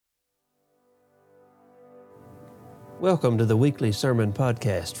Welcome to the weekly sermon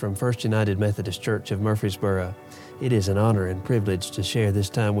podcast from First United Methodist Church of Murfreesboro. It is an honor and privilege to share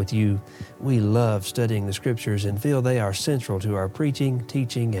this time with you. We love studying the Scriptures and feel they are central to our preaching,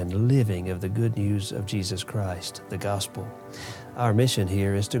 teaching, and living of the good news of Jesus Christ, the gospel. Our mission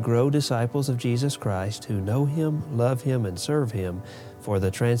here is to grow disciples of Jesus Christ who know Him, love Him, and serve Him for the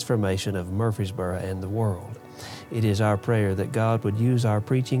transformation of Murfreesboro and the world. It is our prayer that God would use our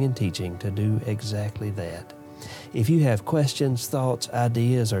preaching and teaching to do exactly that. If you have questions, thoughts,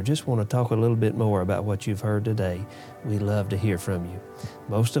 ideas, or just want to talk a little bit more about what you've heard today, we love to hear from you.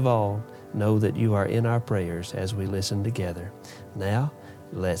 Most of all, know that you are in our prayers as we listen together. Now,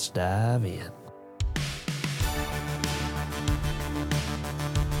 let's dive in.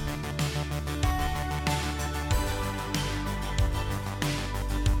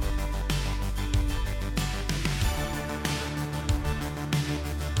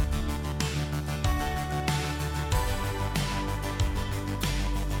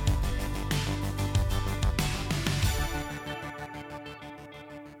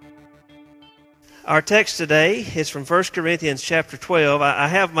 Our text today is from 1 Corinthians chapter 12. I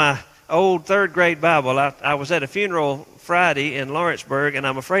have my old third grade Bible. I was at a funeral Friday in Lawrenceburg, and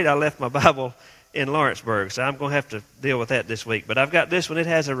I'm afraid I left my Bible in Lawrenceburg, so I'm going to have to deal with that this week. But I've got this one. It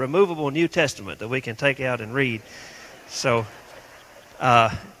has a removable New Testament that we can take out and read. So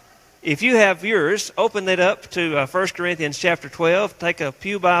if you have yours, open it up to 1 Corinthians chapter 12. Take a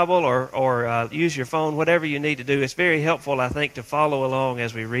pew Bible or use your phone, whatever you need to do. It's very helpful, I think, to follow along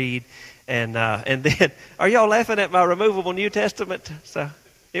as we read. And then, are y'all laughing at my removable New Testament? So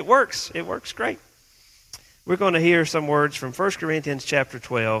it works. It works great. We're going to hear some words from 1 Corinthians chapter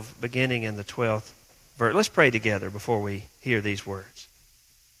 12, beginning in the 12th verse. Let's pray together before we hear these words.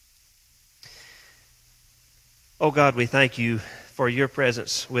 Oh God, we thank you for your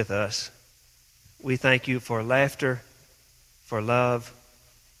presence with us. We thank you for laughter, for love,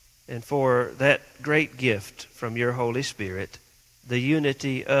 and for that great gift from your Holy Spirit, the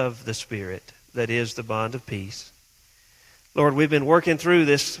unity of the Spirit that is the bond of peace. Lord, we've been working through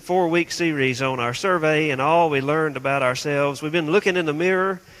this 4-week series on our survey and all we learned about ourselves. We've been looking in the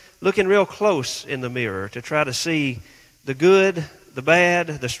mirror, looking real close in the mirror to try to see the good, the bad,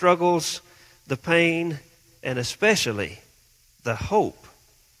 the struggles, the pain, and especially the hope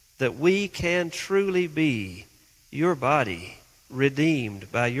that we can truly be your body,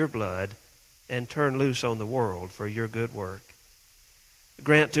 redeemed by your blood, and turn loose on the world for your good work.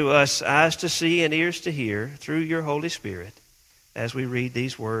 Grant to us eyes to see and ears to hear through your Holy Spirit as we read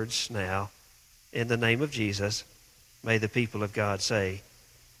these words now. In the name of Jesus, may the people of God say,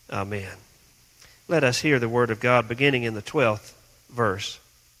 Amen. Let us hear the word of God beginning in the 12th verse.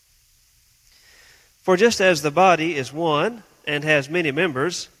 For just as the body is one and has many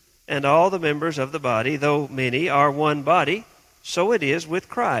members, and all the members of the body, though many, are one body, so it is with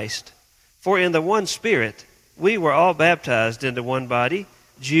Christ. For in the one Spirit we were all baptized into one body,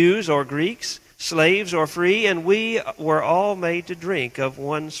 Jews or Greeks, slaves or free, and we were all made to drink of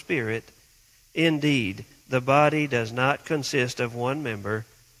one Spirit. Indeed, the body does not consist of one member,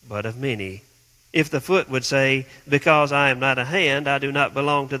 but of many. If the foot would say, because I am not a hand, I do not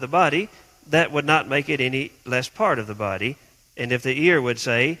belong to the body, that would not make it any less part of the body. And if the ear would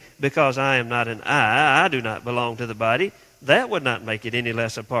say, because I am not an eye, I do not belong to the body, that would not make it any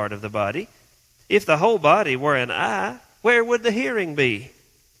less a part of the body. If the whole body were an eye, where would the hearing be?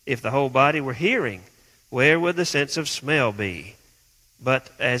 If the whole body were hearing, where would the sense of smell be? But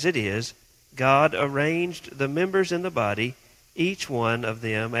as it is, God arranged the members in the body, each one of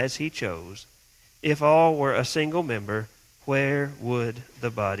them as He chose. If all were a single member, where would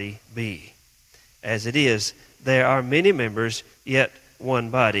the body be? As it is, there are many members, yet one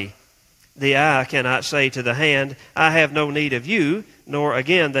body. The eye cannot say to the hand, I have no need of you, nor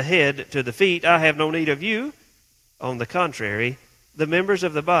again the head to the feet, I have no need of you. On the contrary, the members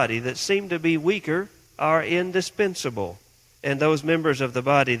of the body that seem to be weaker are indispensable, and those members of the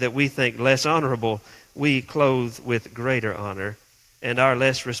body that we think less honorable, we clothe with greater honor, and our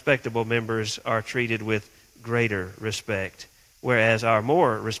less respectable members are treated with greater respect, whereas our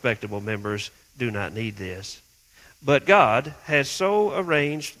more respectable members do not need this. But God has so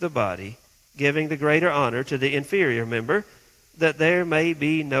arranged the body, giving the greater honor to the inferior member, that there may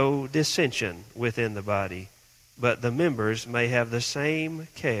be no dissension within the body, but the members may have the same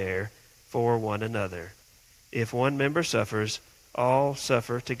care for one another. If one member suffers, all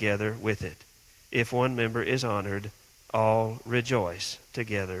suffer together with it. If one member is honored, all rejoice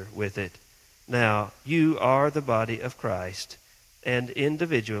together with it. Now you are the body of Christ, and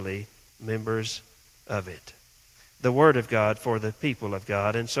individually members of it. The word of God for the people of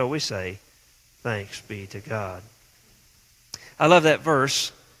God, and so we say, thanks be to God. I love that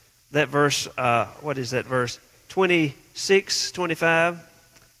verse. That verse, what is that verse? 26, 25,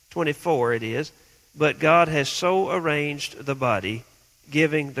 24 it is. But God has so arranged the body,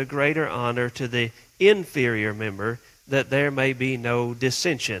 giving the greater honor to the inferior member, that there may be no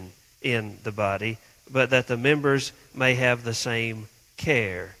dissension in the body, but that the members may have the same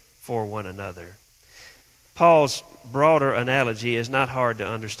care for one another. Paul's broader analogy is not hard to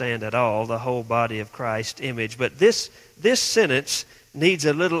understand at all, the whole body of Christ image. But this sentence needs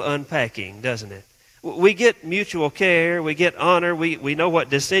a little unpacking, doesn't it? We get mutual care, we get honor, we know what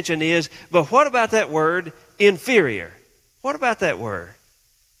dissension is, but what about that word inferior? What about that word?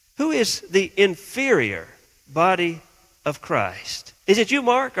 Who is the inferior body of Christ? Is it you,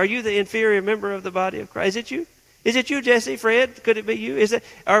 Mark? Are you the inferior member of the body of Christ? Is it you? Is it you, Jesse? Fred? Could it be you? Is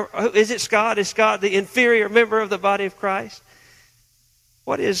it Scott? Is Scott the inferior member of the body of Christ?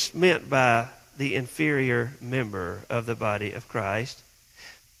 What is meant by the inferior member of the body of Christ?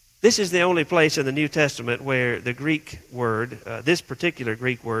 This is the only place in the New Testament where the Greek word, this particular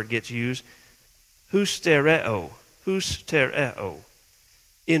Greek word gets used, hustereo. Hustereo.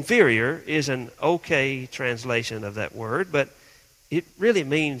 Inferior is an okay translation of that word, but it really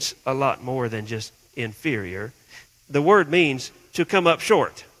means a lot more than just inferior. The word means to come up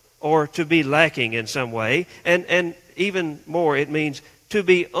short or to be lacking in some way. And even more, it means to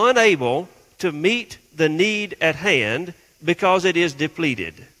be unable to meet the need at hand because it is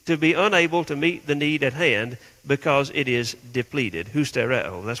depleted. To be unable to meet the need at hand because it is depleted.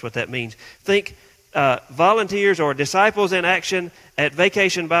 Hustereo, that's what that means. Think volunteers or disciples in action at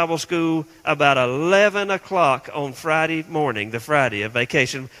Vacation Bible School about 11 o'clock on Friday morning, the Friday of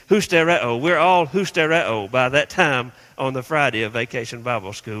vacation. Hustereo. We're all hustereo by that time on the Friday of Vacation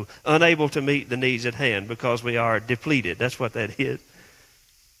Bible School, unable to meet the needs at hand because we are depleted. That's what that is.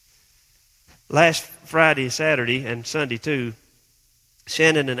 Last Friday, Saturday, and Sunday too,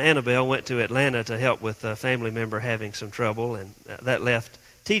 Shannon and Annabelle went to Atlanta to help with a family member having some trouble, and that left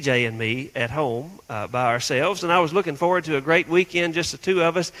TJ and me at home by ourselves, and I was looking forward to a great weekend, just the two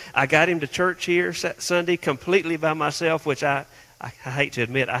of us. I got him to church here Sunday completely by myself, which I hate to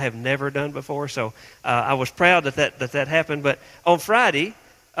admit I have never done before, so I was proud that happened. But on Friday,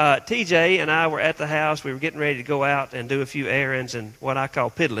 TJ and I were at the house. We were getting ready to go out and do a few errands and what I call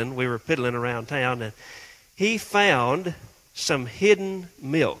piddling. We were piddling around town, and he found some hidden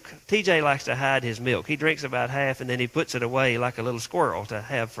milk. TJ likes to hide his milk. He drinks about half and then he puts it away like a little squirrel to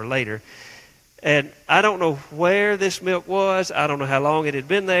have for later. And I don't know where this milk was. I don't know how long it had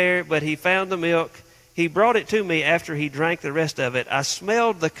been there, but he found the milk. He brought it to me after he drank the rest of it. I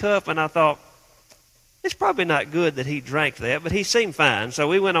smelled the cup and I thought, it's probably not good that he drank that, but he seemed fine. So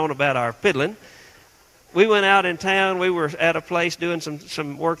we went on about our piddling. We went out in town. We were at a place doing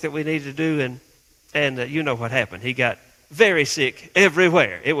some work that we needed to do, and you know what happened. He got very sick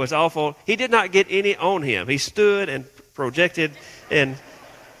everywhere. It was awful. He did not get any on him. He stood and projected, and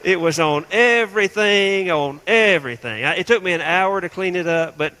it was on everything, It took me an hour to clean it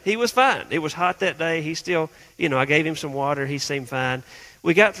up, but he was fine. It was hot that day. He still, I gave him some water. He seemed fine.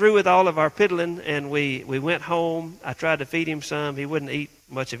 We got through with all of our piddling, and we went home. I tried to feed him some. He wouldn't eat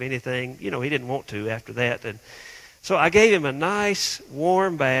much of anything. He didn't want to after that. And so I gave him a nice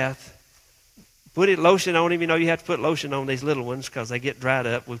warm bath. Put lotion on him. You have to put lotion on these little ones because they get dried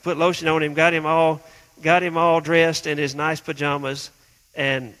up. We put lotion on him, got him all dressed in his nice pajamas,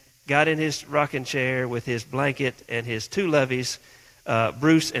 and got in his rocking chair with his blanket and his two loveys,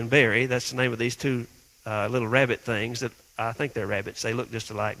 Bruce and Barry. That's the name of these two little rabbit things that I think they're rabbits. They look just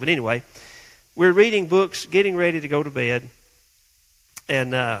alike. But anyway, we're reading books, getting ready to go to bed,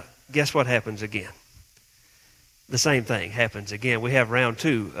 and guess what happens again? The same thing happens again. We have round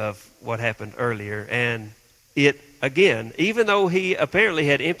two of what happened earlier, and it again, even though he apparently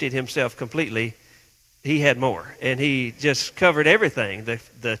had emptied himself completely, he had more, and he just covered everything: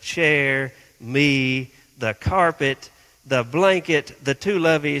 the chair, me, the carpet, the blanket, the two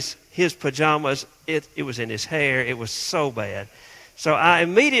loveys, his pajamas. It was in his hair. It was so bad. So I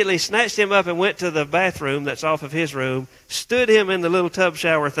immediately snatched him up and went to the bathroom that's off of his room, stood him in the little tub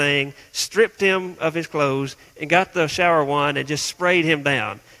shower thing, stripped him of his clothes, and got the shower wand and just sprayed him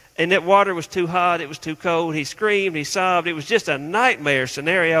down. And that water was too hot. It was too cold. He screamed. He sobbed. It was just a nightmare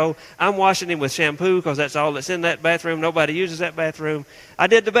scenario. I'm washing him with shampoo because that's all that's in that bathroom. Nobody uses that bathroom. I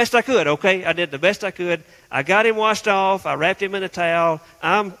did the best I could, okay? I did the best I could. I got him washed off. I wrapped him in a towel.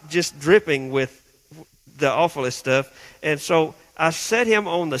 I'm just dripping with the awfulest stuff. And so I set him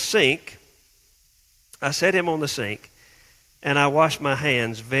on the sink. And I washed my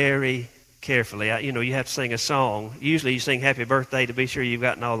hands very carefully. You have to sing a song. Usually you sing happy birthday to be sure you've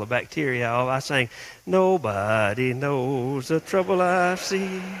gotten all the bacteria off. I sang, nobody knows the trouble I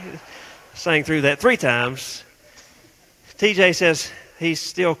see. Sang through that 3 times. TJ says he's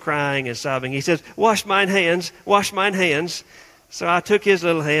still crying and sobbing. He says, wash mine hands, wash mine hands. So I took his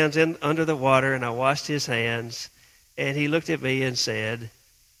little hands in under the water and I washed his hands. And he looked at me and said,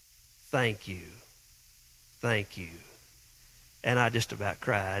 thank you. Thank you. And I just about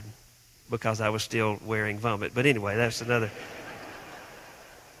cried because I was still wearing vomit. But anyway, that's another.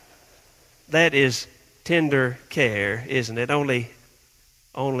 That is tender care, isn't it?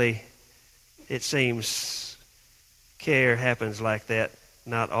 Only it seems care happens like that,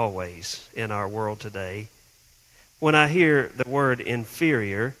 not always in our world today. When I hear the word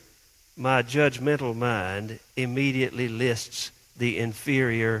inferior, my judgmental mind immediately lists the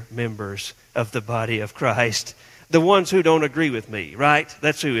inferior members of the body of Christ. The ones who don't agree with me, right?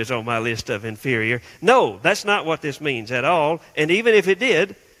 That's who is on my list of inferior. No, that's not what this means at all. And even if it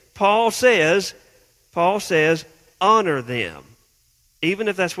did, Paul says, honor them. Even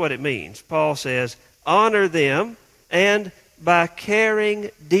if that's what it means, Paul says, honor them, and by caring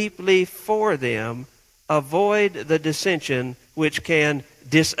deeply for them, avoid the dissension which can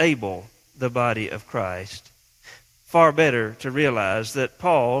disable the body of Christ. Far better to realize that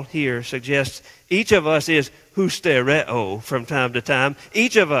Paul here suggests each of us is hustereo from time to time.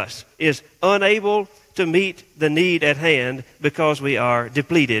 Each of us is unable to meet the need at hand because we are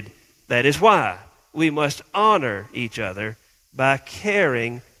depleted. That is why we must honor each other by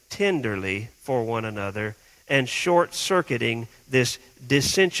caring tenderly for one another and short-circuiting this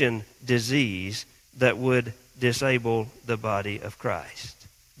dissension disease that would disable the body of Christ.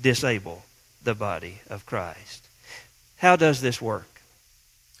 Disable the body of Christ. How does this work?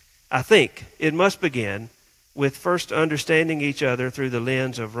 I think it must begin with first understanding each other through the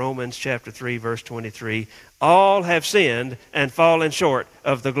lens of Romans chapter 3, verse 23. All have sinned and fallen short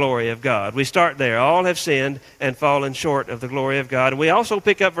of the glory of God. We start there. All have sinned and fallen short of the glory of God. And we also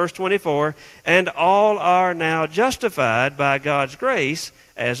pick up verse 24, and all are now justified by God's grace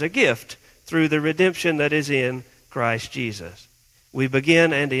as a gift through the redemption that is in Christ Jesus. We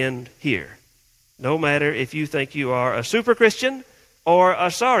begin and end here. No matter if you think you are a super Christian or a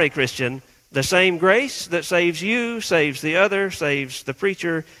sorry Christian, the same grace that saves you, saves the other, saves the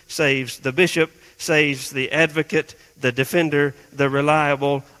preacher, saves the bishop, saves the advocate, the defender, the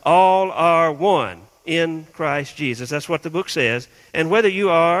reliable. All are one in Christ Jesus. That's what the book says. And whether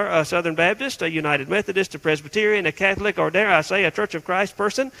you are a Southern Baptist, a United Methodist, a Presbyterian, a Catholic, or dare I say a Church of Christ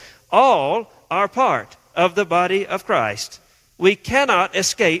person, all are part of the body of Christ. We cannot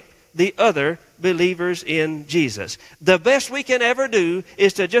escape the other believers in Jesus. The best we can ever do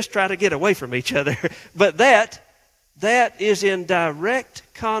is to just try to get away from each other. But that is in direct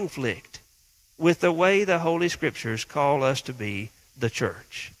conflict with the way the Holy Scriptures call us to be the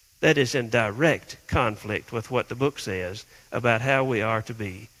church. That is in direct conflict with what the book says about how we are to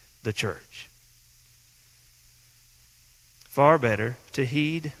be the church. Far better to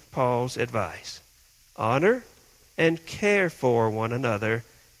heed Paul's advice. Honor and care for one another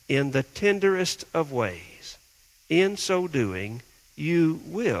in the tenderest of ways. In so doing, you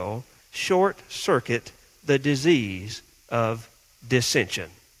will short-circuit the disease of dissension.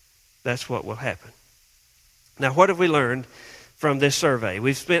 That's what will happen. Now, what have we learned from this survey?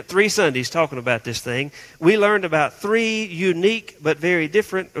 We've spent 3 Sundays talking about this thing. We learned about 3 unique and very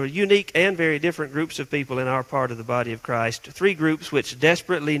different groups of people in our part of the body of Christ. 3 groups which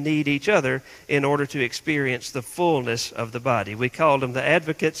desperately need each other in order to experience the fullness of the body. We called them the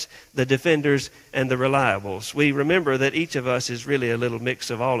advocates, the defenders, and the reliables. We remember that each of us is really a little mix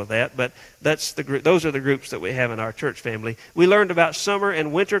of all of that, but those are the groups that we have in our church family. We learned about summer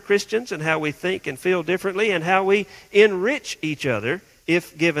and winter Christians and how we think and feel differently and how we enrich each other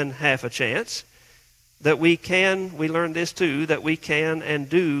if given half a chance. We learned this too, that we can and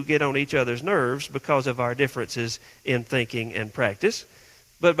do get on each other's nerves because of our differences in thinking and practice.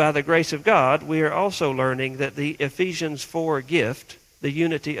 But by the grace of God, we are also learning that the Ephesians 4 gift, the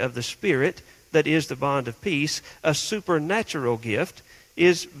unity of the Spirit, that is the bond of peace, a supernatural gift,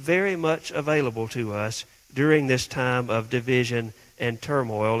 is very much available to us during this time of division and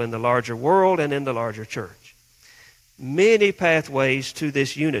turmoil in the larger world and in the larger church. Many pathways to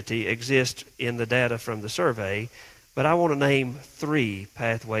this unity exist in the data from the survey, but I want to name 3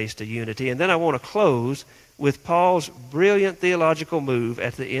 pathways to unity, and then I want to close with Paul's brilliant theological move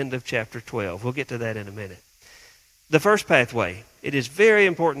at the end of chapter 12. We'll get to that in a minute. The first pathway, it is very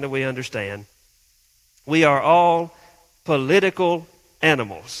important that we understand we are all political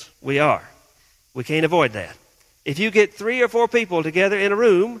animals. We are. We can't avoid that. If you get 3 or 4 people together in a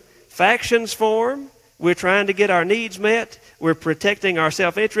room Factions form. We're trying to get our needs met. We're protecting our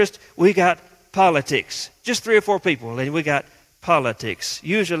self-interest. We got politics. Just 3 or 4 people, and we got politics,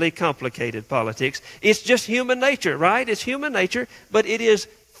 usually complicated politics. It's just human nature, right? It's human nature, but it is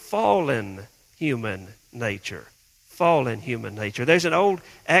fallen human nature. Fallen human nature. There's an old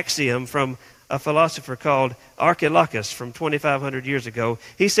axiom from a philosopher called Archilochus from 2,500 years ago.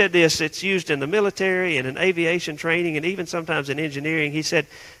 He said this, it's used in the military and in aviation training and even sometimes in engineering. He said,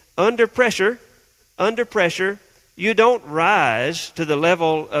 under pressure, you don't rise to the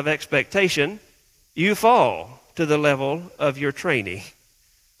level of expectation, you fall to the level of your training.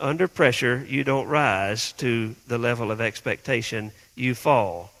 Under pressure, you don't rise to the level of expectation, you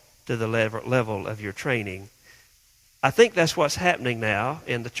fall to the level of your training. I think that's what's happening now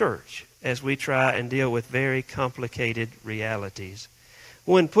in the church as we try and deal with very complicated realities.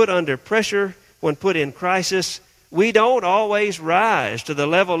 When put under pressure, when put in crisis, we don't always rise to the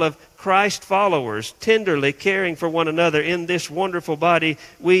level of Christ followers, tenderly caring for one another in this wonderful body.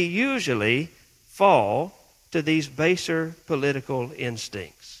 We usually fall to these baser political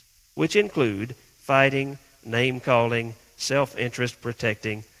instincts, which include fighting, name-calling, self-interest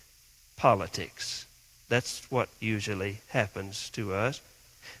protecting, politics. That's what usually happens to us.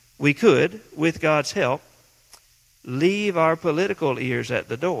 We could, with God's help, leave our political ears at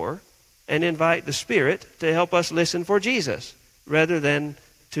the door and invite the Spirit to help us listen for Jesus rather than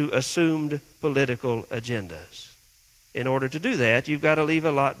to assumed political agendas. In order to do that, you've got to leave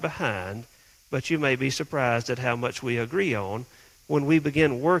a lot behind, but you may be surprised at how much we agree on when we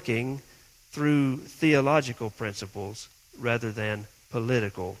begin working through theological principles rather than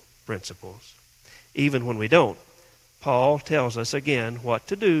political principles. Even when we don't, Paul tells us again what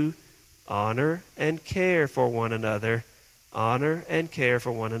to do. Honor and care for one another. Honor and care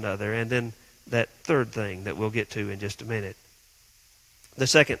for one another. And then that third thing that we'll get to in just a minute. The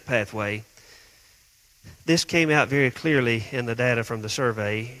second pathway. This came out very clearly in the data from the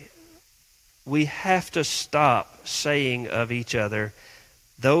survey. We have to stop saying of each other,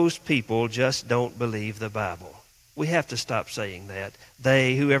 those people just don't believe the Bible. We have to stop saying that.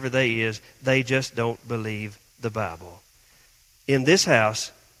 They, whoever they is, they just don't believe the Bible. In this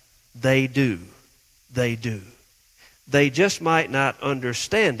house, they do. They do. They just might not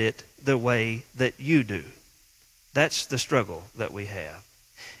understand it the way that you do. That's the struggle that we have.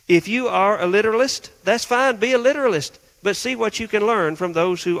 If you are a literalist, that's fine. Be a literalist. But see what you can learn from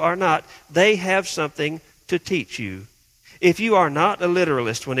those who are not. They have something to teach you. If you are not a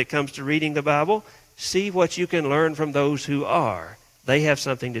literalist when it comes to reading the Bible, see what you can learn from those who are. They have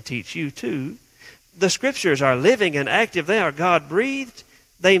something to teach you too. The Scriptures are living and active. They are God-breathed.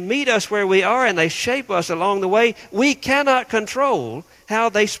 They meet us where we are and they shape us along the way. We cannot control how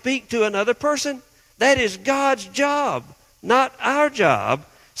they speak to another person. That is God's job, not our job.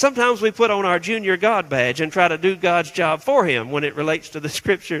 Sometimes we put on our junior God badge and try to do God's job for Him when it relates to the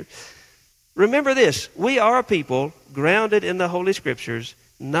Scripture. Remember this, we are a people grounded in the Holy Scriptures,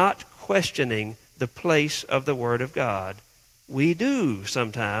 not questioning the place of the Word of God. We do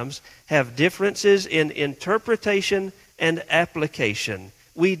sometimes have differences in interpretation and application.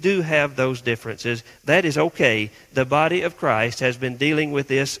 We do have those differences. That is okay. The body of Christ has been dealing with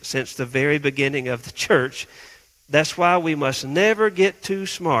this since the very beginning of the church. That's why we must never get too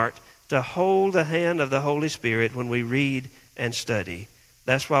smart to hold the hand of the Holy Spirit when we read and study.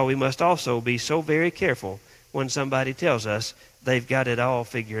 That's why we must also be so very careful when somebody tells us they've got it all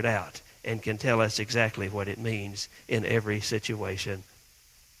figured out and can tell us exactly what it means in every situation.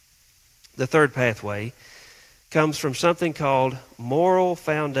 The third pathway comes from something called moral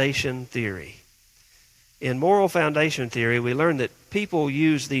foundation theory. In moral foundation theory, we learn that people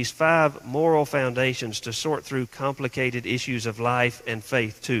use these 5 moral foundations to sort through complicated issues of life and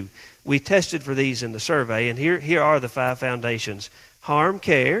faith too. We tested for these in the survey, and here are the 5 foundations. Harm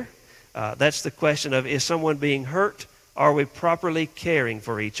care. That's the question of, is someone being hurt? Are we properly caring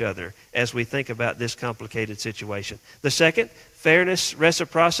for each other as we think about this complicated situation? The second, fairness,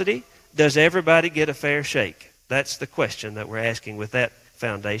 reciprocity. Does everybody get a fair shake? That's the question that we're asking with that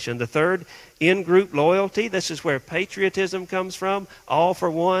foundation. The third, in-group loyalty. This is where patriotism comes from. All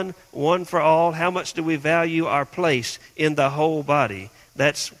for one, one for all. How much do we value our place in the whole body?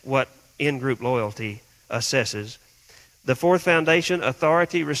 That's what in-group loyalty assesses. The fourth foundation,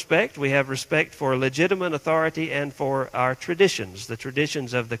 authority, respect. We have respect for legitimate authority and for our traditions, the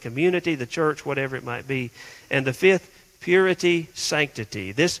traditions of the community, the church, whatever it might be. And the fifth, purity,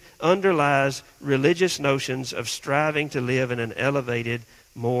 sanctity. This underlies religious notions of striving to live in an elevated,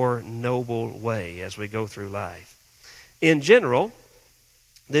 more noble way as we go through life. In general,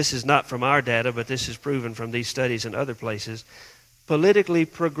 this is not from our data, but this is proven from these studies in other places, Politically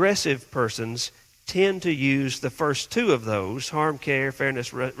progressive persons tend to use the first two of those, harm, care,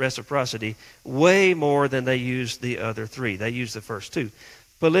 fairness, reciprocity, way more than they use the other three. They use the first two.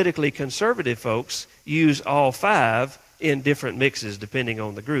 Politically conservative folks use all five in different mixes depending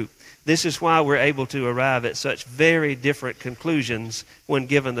on the group. This is why we're able to arrive at such very different conclusions when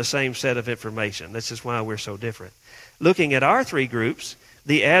given the same set of information. This is why we're so different. Looking at our three groups,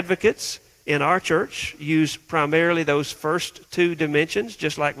 the advocates in our church use primarily those first two dimensions,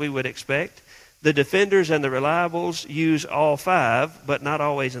 just like we would expect. The defenders and the reliables use all five, but not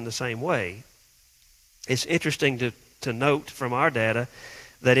always in the same way. It's interesting to note from our data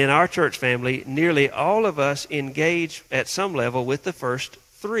that in our church family, nearly all of us engage at some level with the first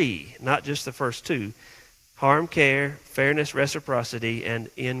three, not just the first two: harm, care, fairness, reciprocity, and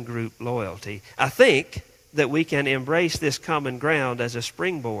in-group loyalty. I think that we can embrace this common ground as a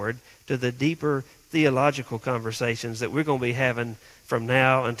springboard to the deeper theological conversations that we're going to be having from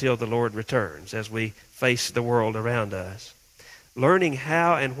now until the Lord returns as we face the world around us. Learning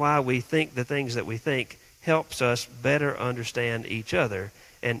how and why we think the things that we think helps us better understand each other.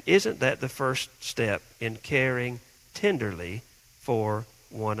 And isn't that the first step in caring tenderly for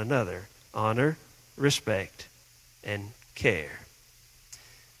one another? Honor, respect, and care.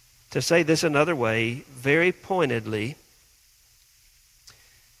 To say this another way, very pointedly,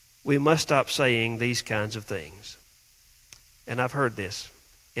 we must stop saying these kinds of things. And I've heard this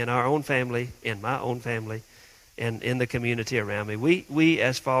in our own family, in my own family, and in the community around me. We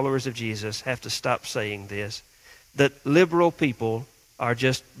as followers of Jesus have to stop saying this, that liberal people are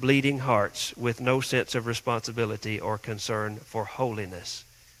just bleeding hearts with no sense of responsibility or concern for holiness.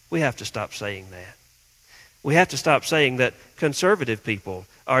 We have to stop saying that. We have to stop saying that conservative people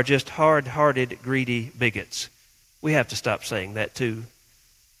are just hard-hearted, greedy bigots. We have to stop saying that too.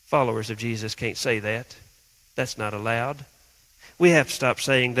 Followers of Jesus can't say that. That's not allowed. We have to stop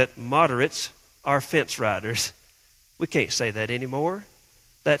saying that moderates are fence riders. We can't say that anymore.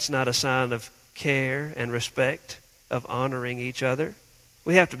 That's not a sign of care and respect, of honoring each other.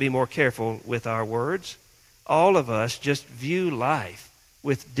 We have to be more careful with our words. All of us just view life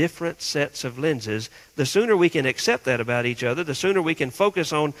with different sets of lenses. The sooner we can accept that about each other, the sooner we can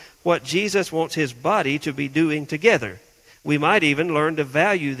focus on what Jesus wants his body to be doing together. We might even learn to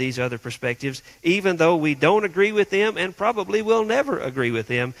value these other perspectives, even though we don't agree with them and probably will never agree with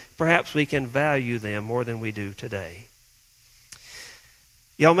them. Perhaps we can value them more than we do today.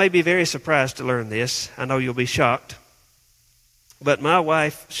 Y'all may be very surprised to learn this. I know you'll be shocked. But my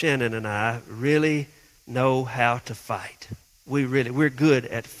wife, Shannon, and I really know how to fight. We're good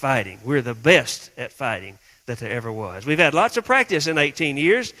at fighting. We're the best at fighting that there ever was. We've had lots of practice in 18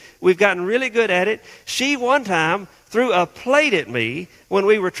 years. We've gotten really good at it. She one time threw a plate at me when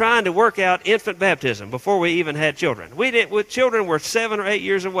we were trying to work out infant baptism before we even had children. Children were 7 or 8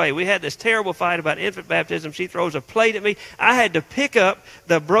 years away. We had this terrible fight about infant baptism. She throws a plate at me. I had to pick up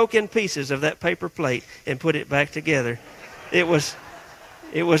the broken pieces of that paper plate and put it back together. It was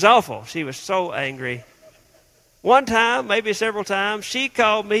awful. She was so angry. One time, maybe several times, she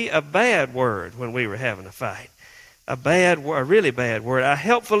called me a bad word when we were having a fight. A really bad word. I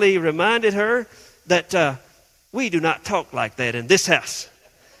helpfully reminded her that we do not talk like that in this house.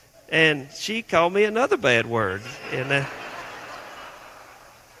 And she called me another bad word.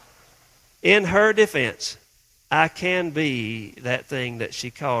 In her defense, I can be that thing that she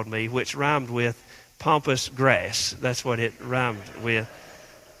called me, which rhymed with pompous grass. That's what it rhymed with.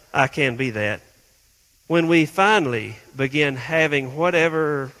 I can be that. When we finally begin having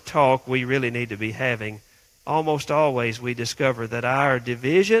whatever talk we really need to be having, almost always we discover that our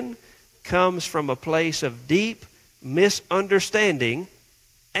division comes from a place of deep misunderstanding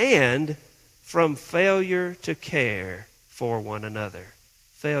and from failure to care for one another.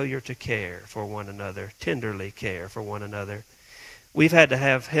 Failure to care for one another, tenderly care for one another. We've had to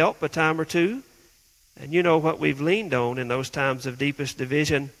have help a time or two. And you know what we've leaned on in those times of deepest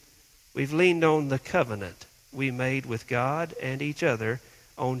division? We've leaned on the covenant we made with God and each other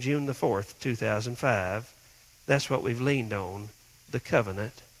on June the 4th, 2005. That's what we've leaned on, the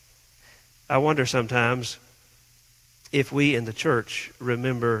covenant. I wonder sometimes if we in the church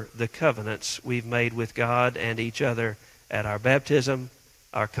remember the covenants we've made with God and each other at our baptism,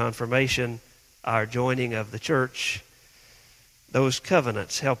 our confirmation, our joining of the church. Those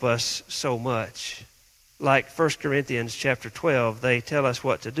covenants help us so much. Like 1 Corinthians chapter 12, they tell us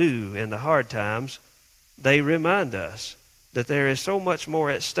what to do in the hard times. They remind us that there is so much more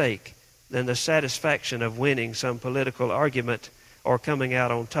at stake than the satisfaction of winning some political argument or coming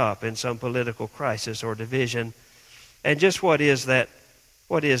out on top in some political crisis or division. And just what is that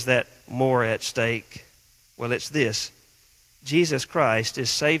more at stake? Well, it's this. Jesus Christ is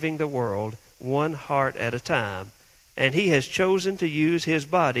saving the world one heart at a time, and he has chosen to use his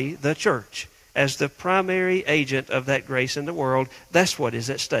body, the church, as the primary agent of that grace in the world. That's what is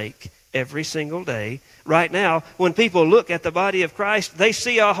at stake every single day. Right now, when people look at the body of Christ, they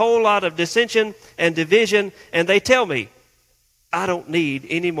see a whole lot of dissension and division, and they tell me, I don't need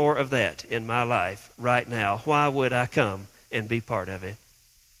any more of that in my life right now. Why would I come and be part of it?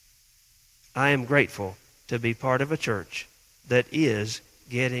 I am grateful to be part of a church that is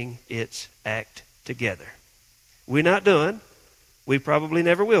getting its act together. We're not done. We probably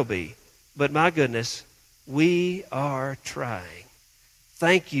never will be. But my goodness, we are trying.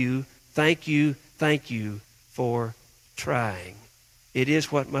 Thank you, thank you, thank you for trying. It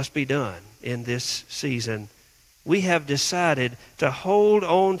is what must be done in this season. We have decided to hold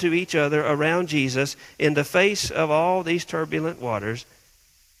on to each other around Jesus in the face of all these turbulent waters.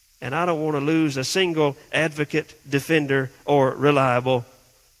 And I don't want to lose a single advocate, defender, or reliable.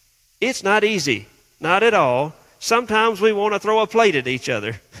 It's not easy. Not at all. Sometimes we want to throw a plate at each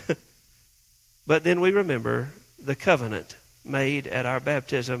other. But then we remember the covenant made at our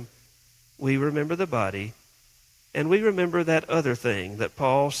baptism. We remember the body. And we remember that other thing that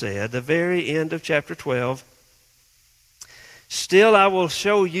Paul said, the very end of chapter 12. Still I will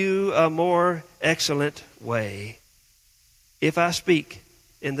show you a more excellent way. If I speak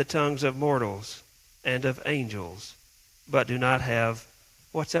in the tongues of mortals and of angels, but do not have,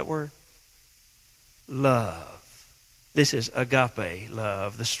 what's that word? Love. This is agape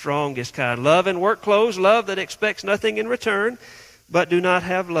love, the strongest kind. Love in work clothes, love that expects nothing in return, but do not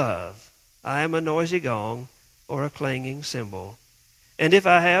have love. I am a noisy gong or a clanging cymbal. And if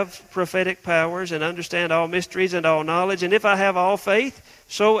I have prophetic powers and understand all mysteries and all knowledge, and if I have all faith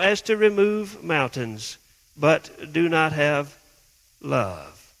so as to remove mountains, but do not have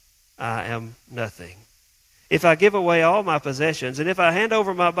love, I am nothing. If I give away all my possessions, and if I hand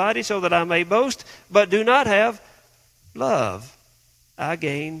over my body so that I may boast, but do not have love, I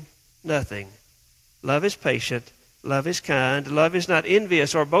gain nothing. Love is patient. Love is kind. Love is not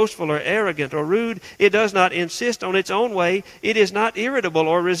envious or boastful or arrogant or rude. It does not insist on its own way. It is not irritable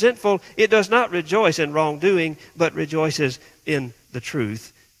or resentful. It does not rejoice in wrongdoing, but rejoices in the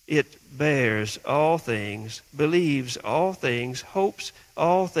truth. It bears all things, believes all things, hopes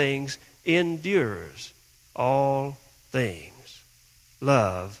all things, endures all things.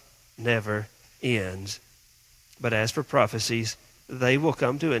 Love never ends. But as for prophecies, they will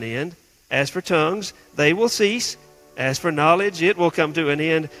come to an end. As for tongues, they will cease. As for knowledge, it will come to an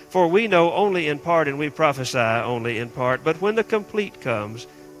end. For we know only in part, and we prophesy only in part. But when the complete comes,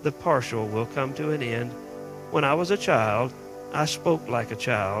 the partial will come to an end. When I was a child, I spoke like a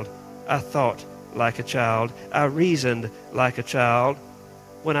child. I thought like a child. I reasoned like a child.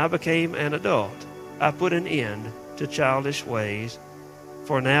 When I became an adult, I put an end to childish ways.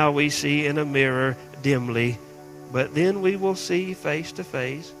 For now we see in a mirror dimly, but then we will see face to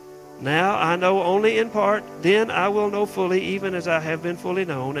face. Now I know only in part, then I will know fully, even as I have been fully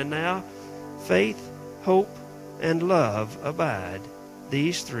known. And now faith, hope, and love abide,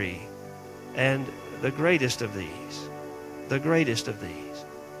 these three. And the greatest of these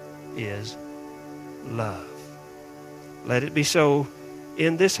is love. Let it be so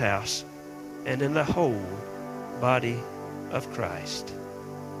in this house and in the whole body of Christ.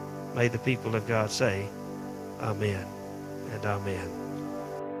 May the people of God say, Amen and amen.